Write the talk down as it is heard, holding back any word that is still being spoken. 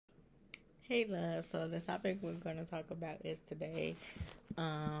Hey love, so the topic we're gonna talk about is today,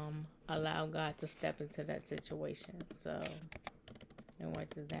 allow God to step into that situation. So and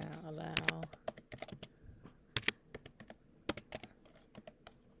write this down, allow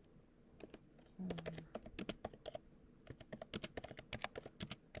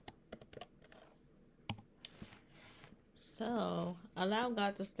allow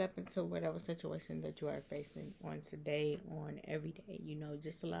God to step into whatever situation that you are facing on today, on every day.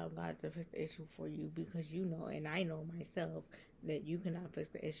 Just allow God to fix the issue for you because and I know myself that you cannot fix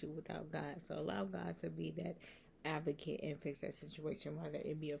the issue without God. So allow God to be that advocate and fix that situation, whether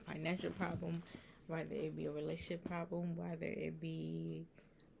it be a financial problem, whether it be a relationship problem, whether it be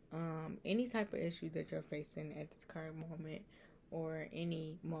any type of issue that you're facing at this current moment or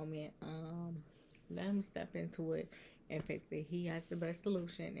any moment. Let him step into it and fix it. He has the best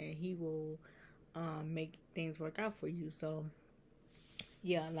solution and he will make things work out for you. So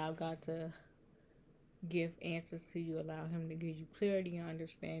yeah, allow God to give answers to you. Allow him to give you clarity and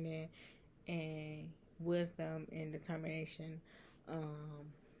understanding and wisdom and determination,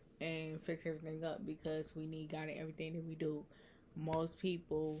 and fix everything up, because we need God in everything that we do. Most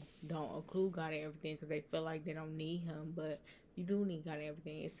people don't include God in everything because they feel like they don't need him, but you do need God in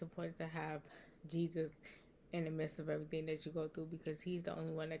everything. It's important to have Jesus in the midst of everything that you go through, because he's the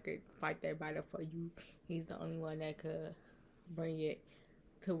only one that could fight that battle for you. He's the only one that could bring it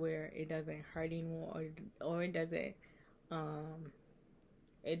to where it doesn't hurt anymore, or it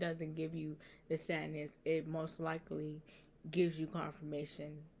doesn't give you the sadness. It most likely gives you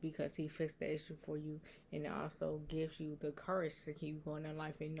confirmation because he fixed the issue for you, and it also gives you the courage to keep going in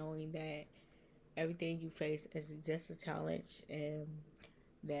life and knowing that everything you face is just a challenge and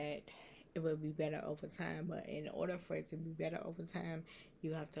that it will be better over time. But in order for it to be better over time,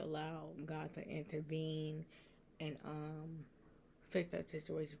 you have to allow God to intervene and fix that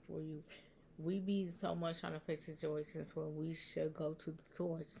situation for you. We be so much trying to fix situations where we should go to the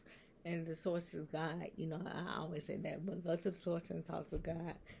source, and the source is God. I always say that, but go to the source and talk to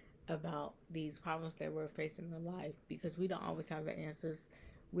God about these problems that we're facing in life, because we don't always have the answers.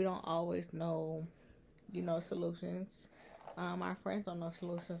 We don't always know, solutions. Our friends don't know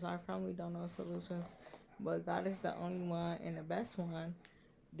solutions. Our family don't know solutions, but God is the only one and the best one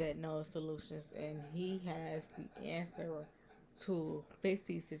that knows solutions, and he has the answer to fix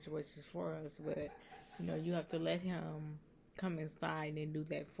these situations for us. But you have to let him come inside and do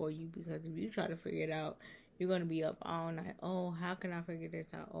that for you, because if you try to figure it out, you're going to be up all night. Oh, how can I figure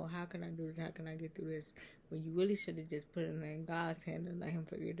this out? Oh, how can I do this? How can I get through this? When you really should have just put it in God's hand and let him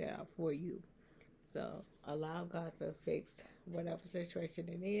figure that out for you. So allow God to fix whatever situation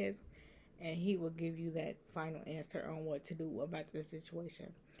it is, and he will give you that final answer on what to do about the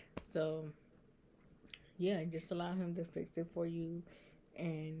situation. So yeah, just allow him to fix it for you,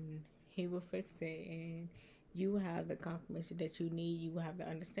 and he will fix it, and you will have the confirmation that you need. You will have the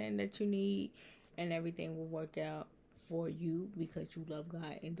understanding that you need, and everything will work out for you because you love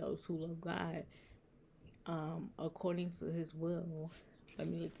God. And those who love God, according to his will, let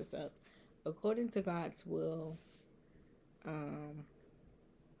me look this up. According to God's will, I'm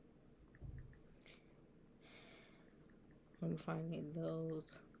finding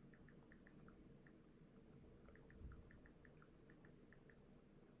those.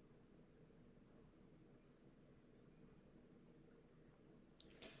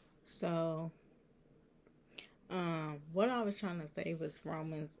 So, what I was trying to say was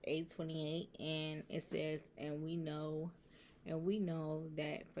Romans 8:28, and it says, and we know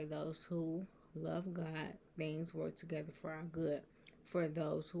that for those who love God, things work together for our good, for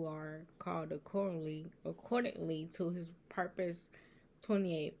those who are called accordingly to his purpose.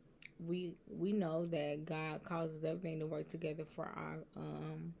 28. We know that God causes everything to work together for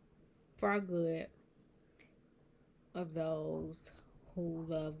our good, of those who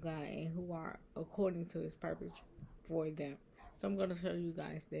love God and who are according to his purpose for them. So I'm going to show you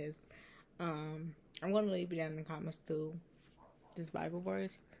guys this. I'm going to leave it down in the comments too, this Bible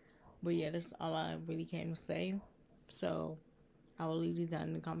verse. But yeah, that's all I really came to say. So I will leave these down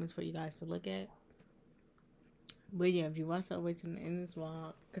in the comments for you guys to look at. But yeah, if you watch all the way to the end of this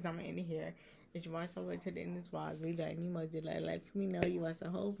vlog, because I'm going to end it here. If you watch all the way to the end of this vlog, leave that emoji that lets me know you watched the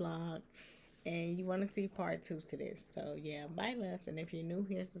whole vlog and you want to see part 2 to this. So yeah, bye loves. And if you're new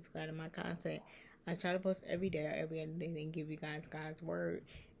here, subscribe to my content. I try to post every day or every other day and give you guys God's word,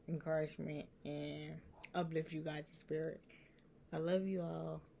 encouragement, and uplift you guys' spirit. I love you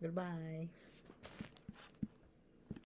all. Goodbye.